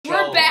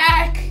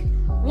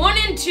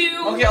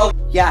2. Okay, okay.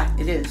 Yeah,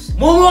 it is.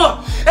 One more!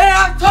 Hey,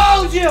 I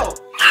told you!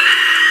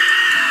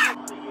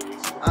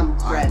 I'm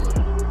red.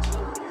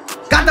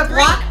 Got the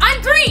block?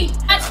 I'm green!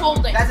 That's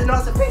holding. That's a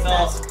face No.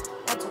 mask.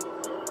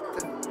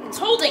 It's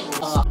holding.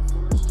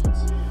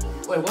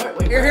 Wait, what?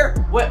 Wait, Here.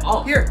 Wait,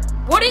 oh. Here.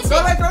 What is Throw it?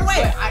 it away, throw it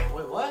away.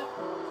 Wait, what?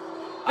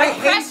 I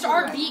hate pressed you,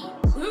 RB.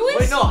 Who is?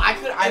 Wait, no, I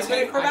couldn't.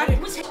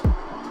 Was it?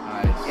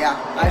 Nice. Yeah,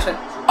 I should.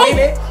 Oh!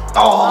 Maybe.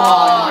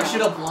 Oh, I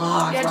should have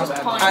blocked. Yeah, My just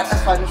bad. punch. Alright,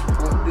 that's fine. Just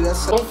do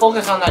this. Don't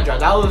focus on that drive.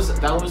 That was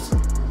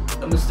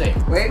a mistake.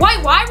 Wait.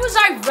 Why was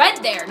I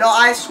red there? No,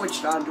 I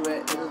switched onto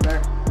it. It was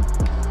there.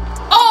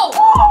 Oh!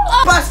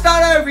 Bust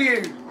on over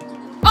you.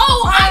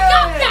 Oh, I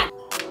got that!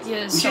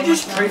 Yeah, We so should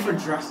just much trade for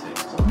fun. dresses.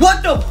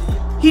 What the?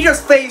 He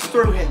just phased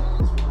through him.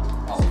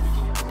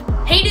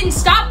 Hayden,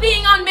 stop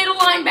being on middle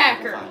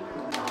linebacker.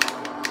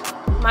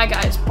 My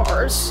guy's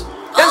bars.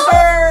 Yes,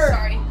 sir.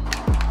 Sorry.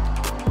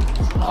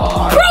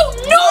 Oh, Bro,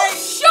 no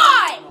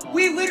shot!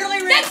 We literally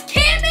ran. That's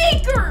Cam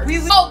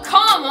Akers! Oh,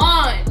 come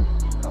on.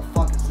 The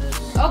fuck is this?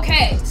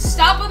 Okay,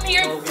 stop him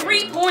here. Okay.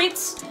 3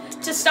 points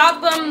to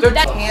stop him. They're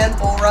That Hand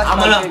bull rush. I'm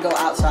I'm gonna gonna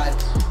go outside.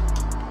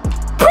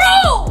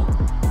 Bro!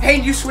 Hey,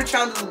 you switch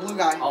on to the blue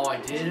guy. Oh, I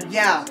did?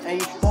 Yeah, and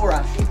you bull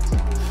rush.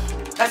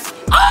 That's.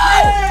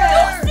 Oh!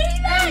 Did you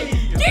see that?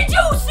 Did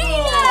you see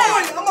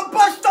that? I'm a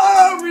bust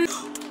over you.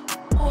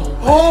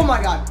 Oh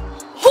my god.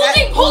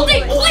 Holding,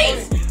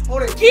 please!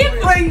 Hold it. Give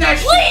Bring that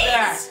shit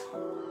back. Please!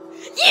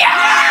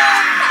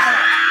 Yeah!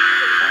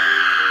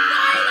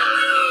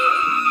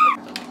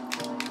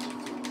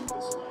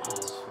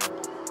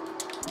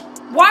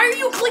 Finally! Why are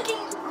you clicking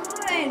on?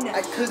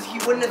 Because he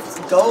wouldn't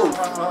have go.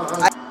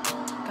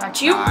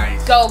 Got you.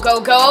 Nice. Go.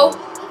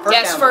 First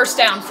Yes, down. first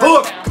down.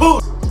 Cook.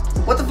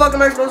 What the fuck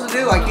am I supposed to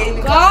do? I can't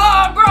even.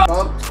 Ah, bro.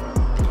 Bumped.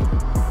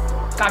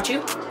 Got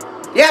you.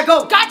 Yeah,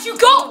 go. Got you.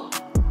 Go.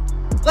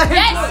 Let him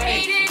Yes, go.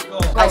 Hayden.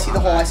 I see the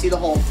hole. I see the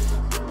hole.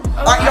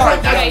 Okay,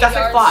 yards. That's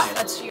like 5.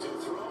 That's you.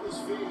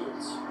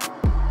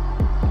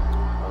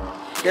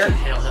 Here.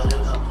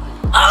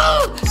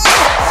 Oh!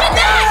 Possession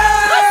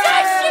that!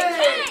 Possession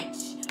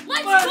catch!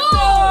 Let's go!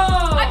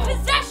 I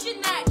possession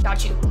that!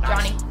 Got you,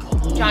 Johnny.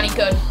 Johnny,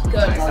 good.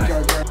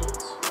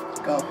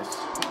 Go.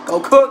 Go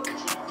cook.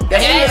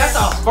 Yes. That's a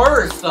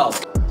first, though.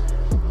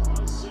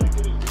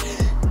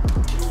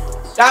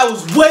 That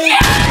was way.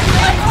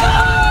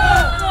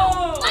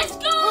 Yeah! Let's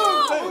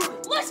go!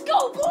 Let's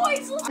go,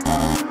 boys!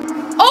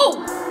 Oh!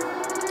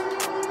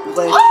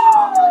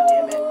 God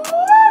damn it.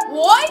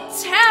 What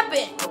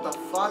happened? What the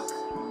fuck?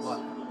 What?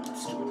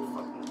 Stupid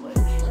fucking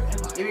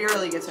glitch. If he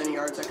really gets any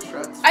yards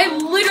extra. I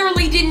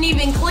literally didn't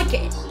even click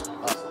it.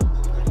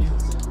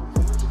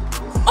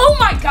 Oh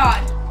my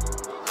god!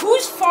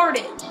 Who's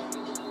farted?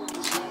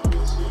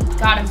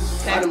 Got him.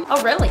 Okay. Got him.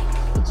 Oh, really?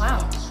 Wow.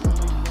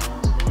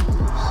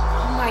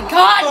 Oh my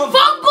god!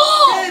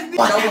 Fumble!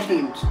 Double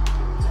teamed.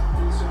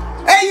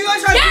 Hey, you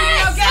guys are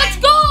Yes! Let's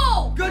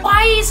go! Good.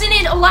 Why isn't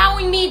it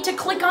allowing me to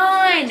click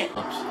on? Come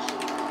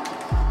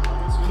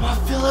on,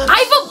 Phillips.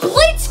 I have a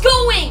blitz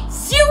going!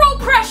 0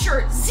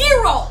 pressure!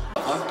 0!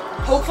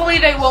 Hopefully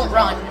they won't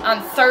run.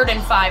 On 3rd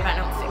and 5, I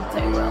don't think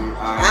they will.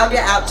 I'll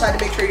get outside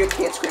to make sure you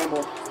can't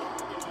scramble.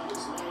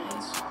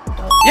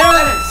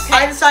 Yes.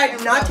 I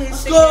decided not to hit.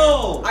 Let's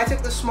go. I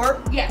took the smart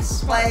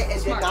Yes. play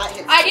and Smart. did not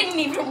hit. I didn't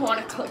even want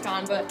to click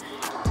on, but...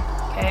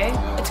 Okay,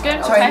 it's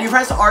good. Sorry, Okay. you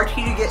press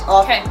RT to get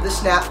off Okay. the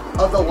snap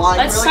of the line.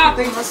 Let's really stop.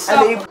 quickly, Let's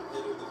and then stop.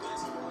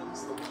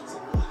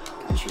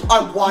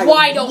 I'm wide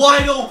Wide open.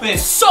 Wide open.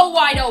 So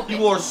wide open.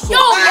 You are so. Yo,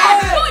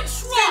 Ah! good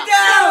Sit truck.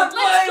 down.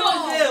 Let's go.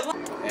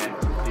 And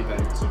be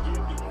better.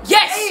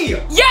 Yes.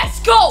 Hey. Yes,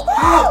 go.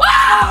 Oh.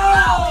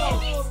 Ah!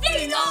 He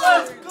stayed on.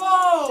 Let's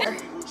go.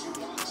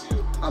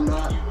 I'm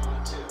not.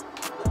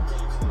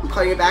 I'm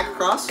cutting it back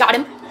across. Got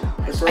him.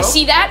 Good throw. I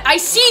see that. I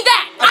see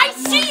that. I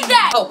see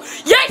that. Oh,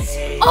 yes.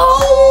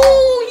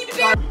 Oh, he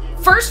did.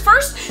 First.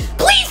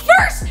 Please,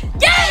 first.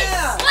 Yes.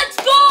 Yeah. Let's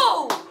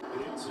go.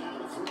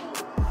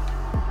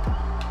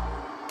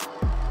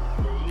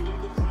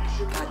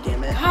 God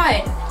damn it.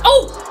 God.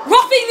 Oh,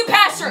 roughing the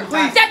passer.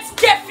 Please. That's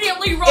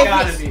definitely Gotta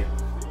roughing. be.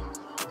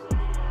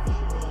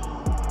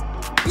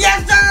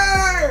 Yes,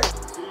 sir.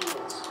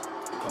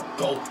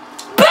 Go.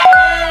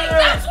 Bang!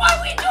 That's why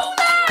we do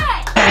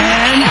that.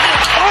 And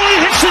oh, he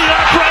hits it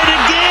upright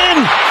again.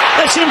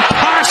 That's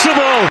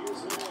impossible.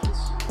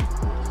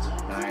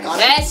 Nice. Got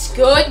it. Yes,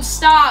 good.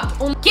 Stop.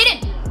 Get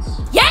him.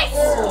 Yes.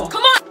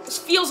 Come on. This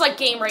feels like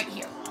game right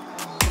here.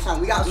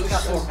 We got More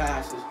this.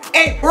 passes.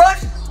 Hey,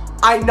 rush.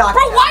 I knocked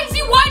Bro, that. why is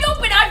he wide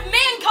open? I have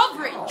man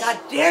coverage. God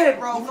damn it,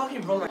 bro.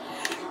 Fucking bro.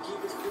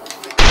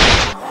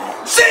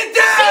 Sit Sit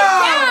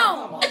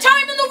down. The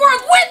time in the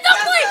world with the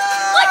blitz.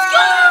 Let's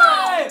go.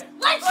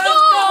 Let's go.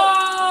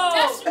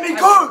 That's, Let me we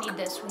cook. need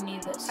this. We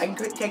need this. I can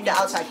take the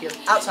outside here.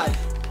 Outside.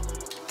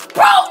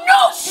 Bro,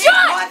 no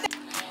shot.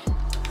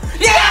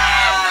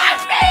 Yeah!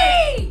 That's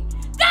me.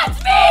 That's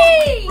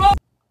me.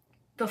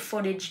 The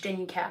footage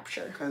didn't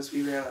capture. Because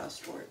we ran out of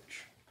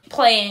storage.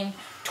 Playing.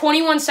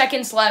 21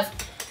 seconds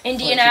left.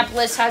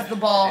 Indianapolis has the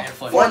ball.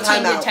 14 One to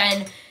timeout.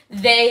 10.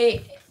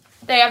 They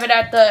They have it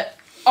at the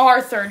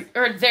R30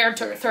 or their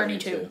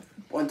 32.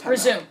 One time.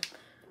 Resume.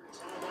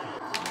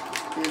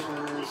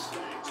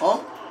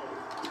 Oh.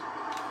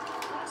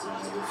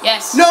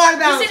 Yes. No, out of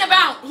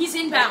bounds. He's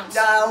in bounds.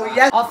 No,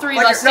 yes. All three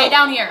of us stay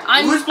down here.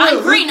 I'm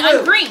green.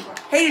 I'm green.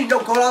 Hayden,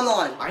 don't go down the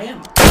line. I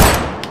am.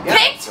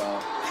 Picked.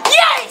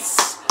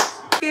 Yes.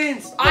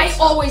 I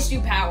always do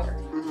power.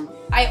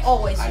 I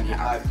always do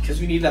power. Because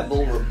we need that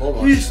bull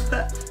rush.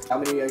 How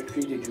many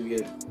XP did you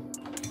get?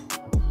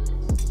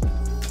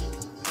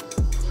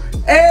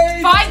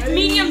 5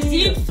 medium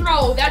deep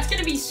throw. That's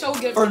gonna be so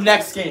good For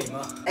next game.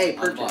 Hey,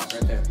 purchase.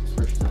 Right there.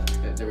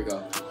 There we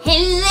go.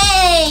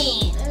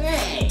 Hello.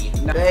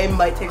 They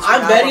might take some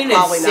I'm out, betting but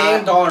probably it's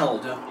Sam not.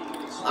 Darnold.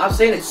 I'm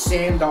saying it's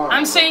Sam Darnold.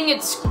 I'm saying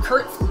it's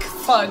Kurt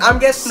Fug. I'm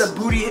guessing the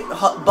booty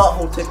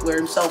butthole tickler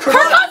himself. Kirk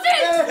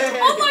Cousins!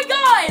 Oh my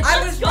god! I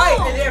Let's was go! right.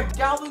 And they have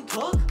Dalvin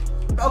Cook?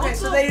 Okay,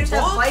 so they just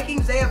have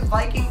Vikings. They have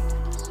Viking.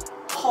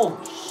 Holy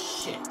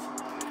shit.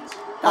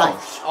 Dive.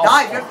 Oh,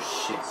 Dive. oh,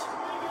 shit.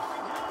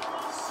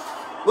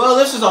 Well,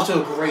 this is off to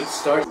a great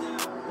start.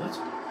 What?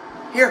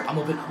 Here. I'm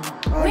a bit home.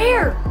 Oh,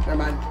 Where? Never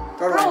mind.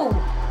 Go Bro.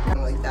 right. Kind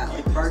of like that,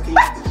 like barking.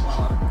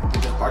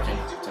 You're just barking.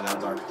 It's now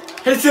dark.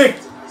 Hit stick!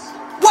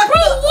 What?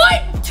 Bro,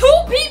 what? 2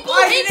 people I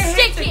hit didn't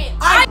stick hit it.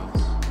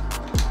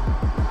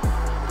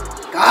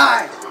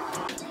 God.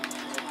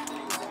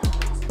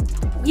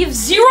 We have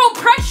 0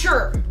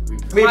 pressure.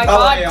 My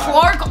god,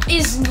 Clark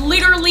is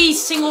literally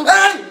single.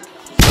 Get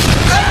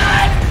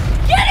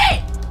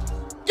it!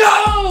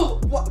 Go!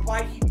 What?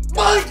 Why he?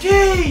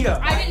 Monkey!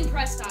 I didn't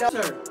press that. No.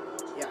 Sir.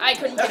 Yeah. I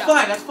couldn't That's get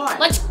fine, up. that's fine.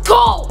 Let's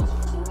go!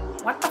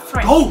 What the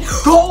frick? Go!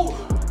 Go!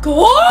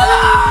 Go!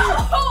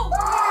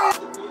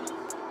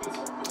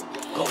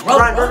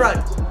 Run.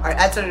 Alright,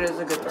 that's a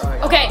good throw.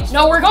 Okay,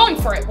 no, we're going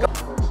for it.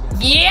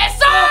 Yes,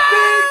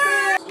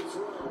 sir!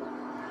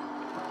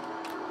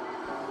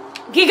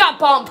 He got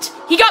bumped.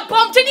 He got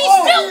bumped and he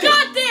still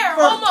got there!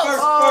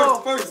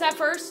 Almost. First. Is that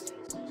first?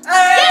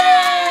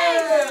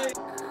 Hey!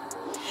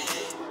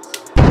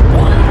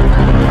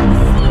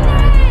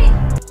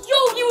 Yo,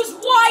 he was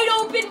wide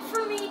open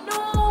for me.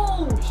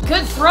 No.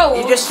 Good throw.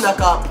 He just snuck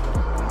up.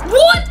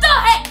 What the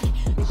heck?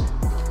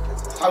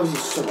 How is he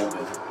so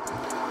open?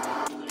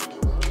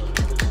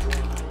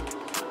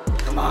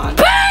 Come on.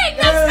 Bang!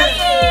 That's me!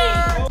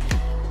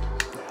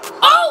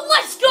 Oh,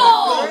 let's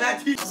go!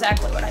 That's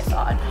Exactly what I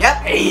thought.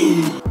 Yep.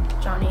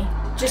 Johnny,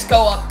 just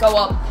go up, go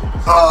up.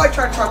 Oh, I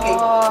tried trucking.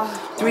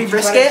 Do we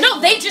risk it? No,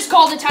 they just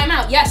called a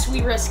timeout. Yes,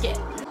 we risk it.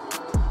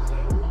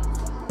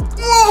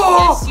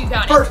 Oh! Yes, you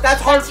got it. First,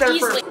 that's hard That's center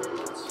easily. first.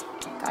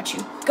 Got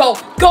you. Go.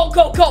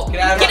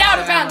 Get out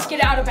of bounds.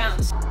 Get out of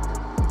bounds.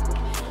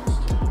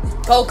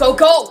 Go.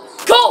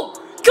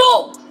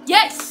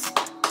 Yes.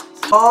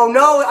 Oh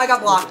no, I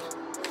got blocked.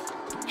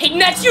 Hayden,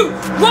 that's you.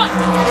 Run.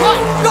 Go.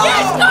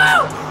 Yes,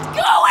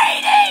 go,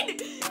 Hayden.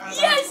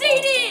 Yes,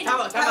 Hayden.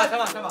 Come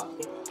on.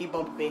 He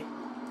bumped me.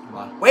 Come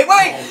on. Wait,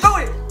 throw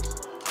it.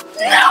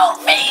 No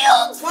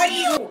fields. Why do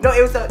you? No,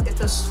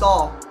 it's a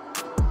stall.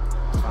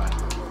 Fine.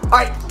 All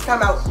right,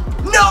 time out.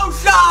 No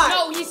shot.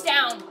 No, he's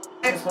down.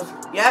 Yep.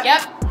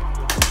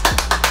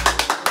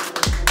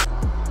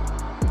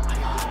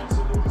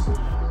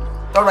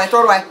 Throw it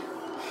away.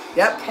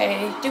 Yep.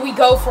 Okay, do we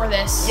go for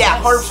this?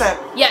 Yeah, 100%.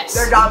 Yes.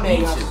 They're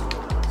dominating us.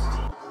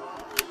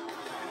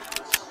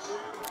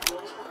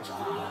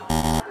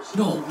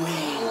 No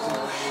way.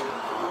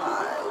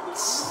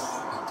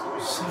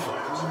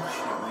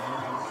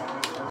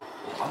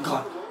 I'm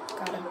gone.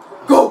 Got him.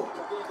 Go.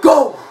 Let's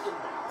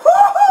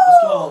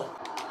go.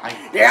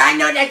 Yeah, I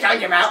know what you're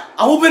talking about.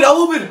 I'm open. I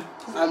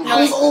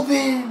was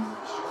open.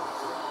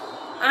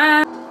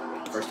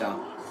 First down.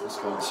 Let's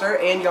go. Sir,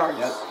 and yard.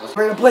 Yep.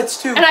 We're gonna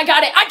blitz too. And I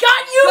got it. I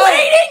got you, Go,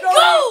 Hayden.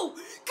 go.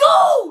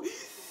 Go.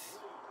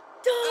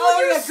 Dude, Oh,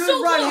 you're yeah, good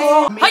so run, good.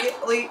 Hayden.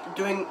 Immediately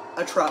doing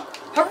a truck.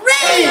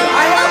 Hooray!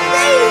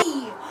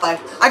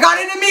 I got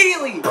it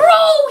immediately. Bro,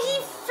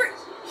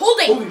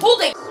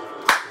 holding.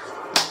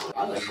 I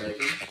like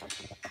bacon.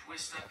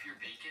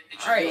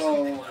 All right.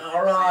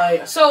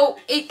 Alright. So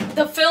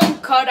the film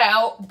cut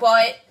out,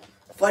 but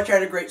Fletcher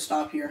had a great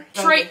stop here.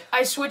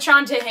 I switch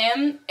on to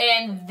him,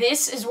 and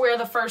this is where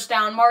the first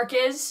down mark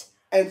is.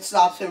 And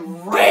stops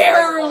him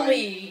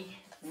Barely.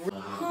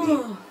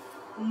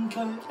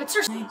 That's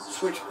our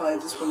Switch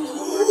plays. This one is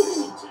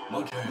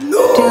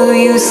Do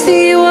you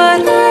see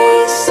what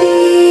I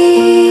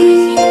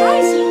see?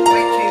 Wait,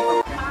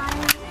 Chamber.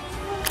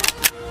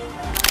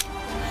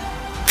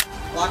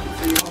 Blocking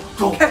for you.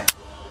 Go. Okay.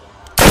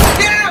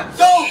 Yeah!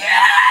 Go!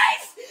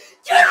 Yes!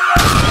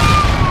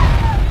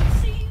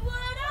 See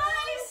what I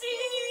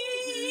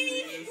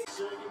see.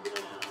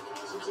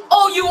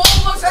 Oh, you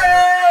almost.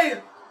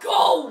 Hey!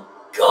 Go!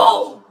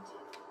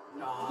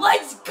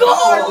 Let's go!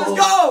 Let's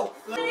go!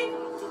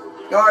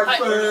 Yard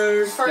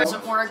first. First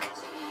doesn't work.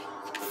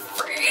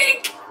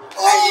 Freak!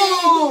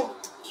 Oh!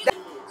 You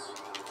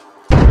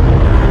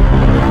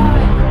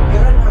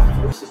gotta not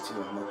force it to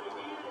him.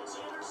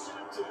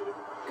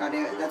 God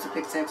damn it, that's a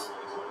pick six.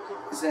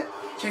 Is it?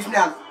 Chase him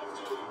down.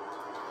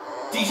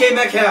 DJ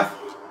Metcalf.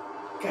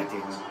 God damn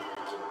it.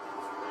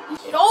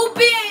 It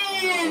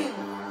open!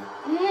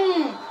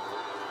 Mmm.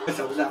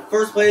 So it was that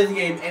first play of the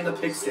game and the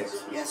pick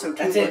six. Yeah, so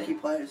That's two it. lucky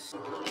plays.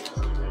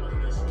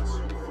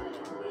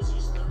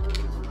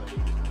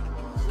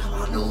 Come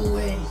on, no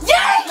way.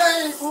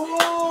 Yes!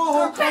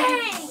 Oh,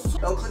 Bang!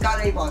 don't click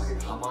on A blocker.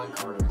 I'm on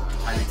Carter.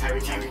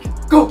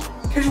 Tyreek. Go!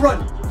 Catch a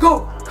run!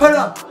 Go! Cut it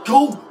up!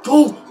 Go.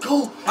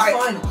 Alright,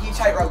 Fine. you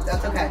tight rope.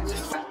 That's okay.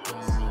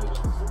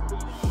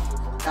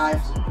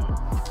 Dive.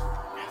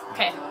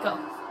 Okay, go.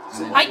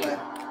 Nice.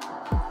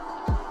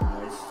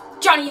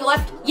 Johnny, you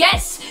left.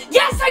 Yes!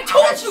 Yes, I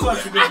told you!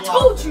 such a good I block.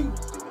 told you!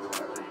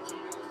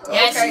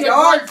 Yes, Okay, good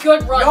yard. run,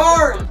 good run.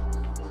 Yard!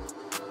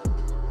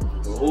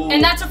 Oh.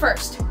 And that's a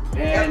first.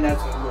 And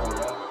that's one more,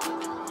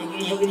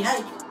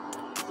 yeah.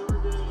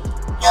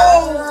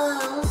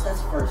 Oh!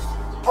 That's first.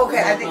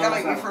 Okay, I think that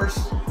might be first.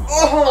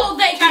 Oh,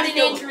 they got Kick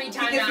an the injury Kick the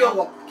field timeout.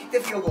 goal. Kick the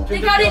field goal.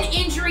 They got an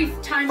injury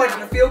But the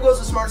timeout. field goal is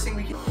the smartest thing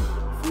we can.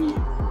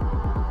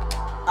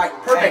 Alright,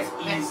 perfect.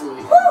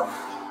 Easily. Woo!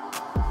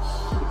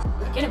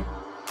 Get him.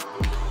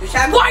 Just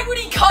have Why would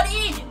he cut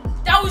in?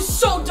 That was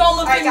so dumb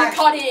of him to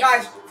cut in.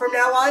 Guys, from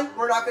now on,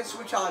 we're not going to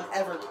switch on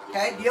ever.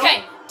 Okay? Deal?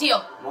 Okay, deal.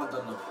 One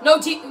done,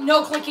 though.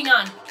 No clicking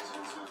on.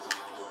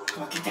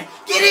 Come on, get that.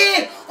 Get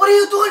in! What are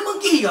you doing,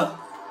 monkey?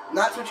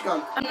 Not switching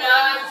on. I'm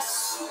not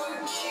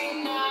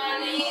switching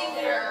on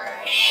either.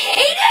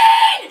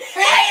 Hayden!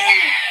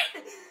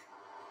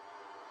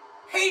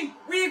 Hey,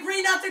 we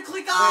agree not to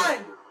click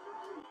on!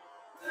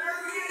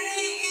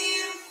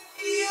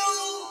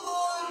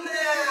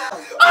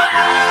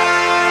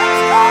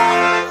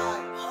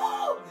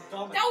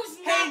 That was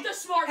not the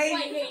smart play,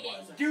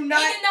 Hayden. Do not,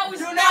 Hayden, that was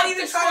do not not the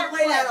even try smart to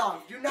play play. that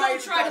off. Do not Don't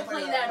even try to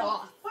play that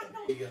off.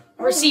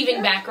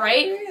 Receiving back,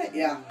 right?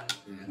 Yeah.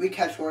 We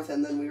catch fourth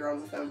and then we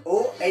run with them.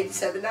 Oh,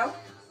 87 now?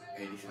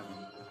 87.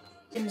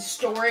 In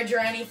storage or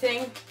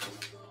anything.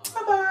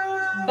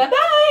 Bye-bye.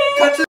 Bye-bye.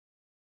 Cut to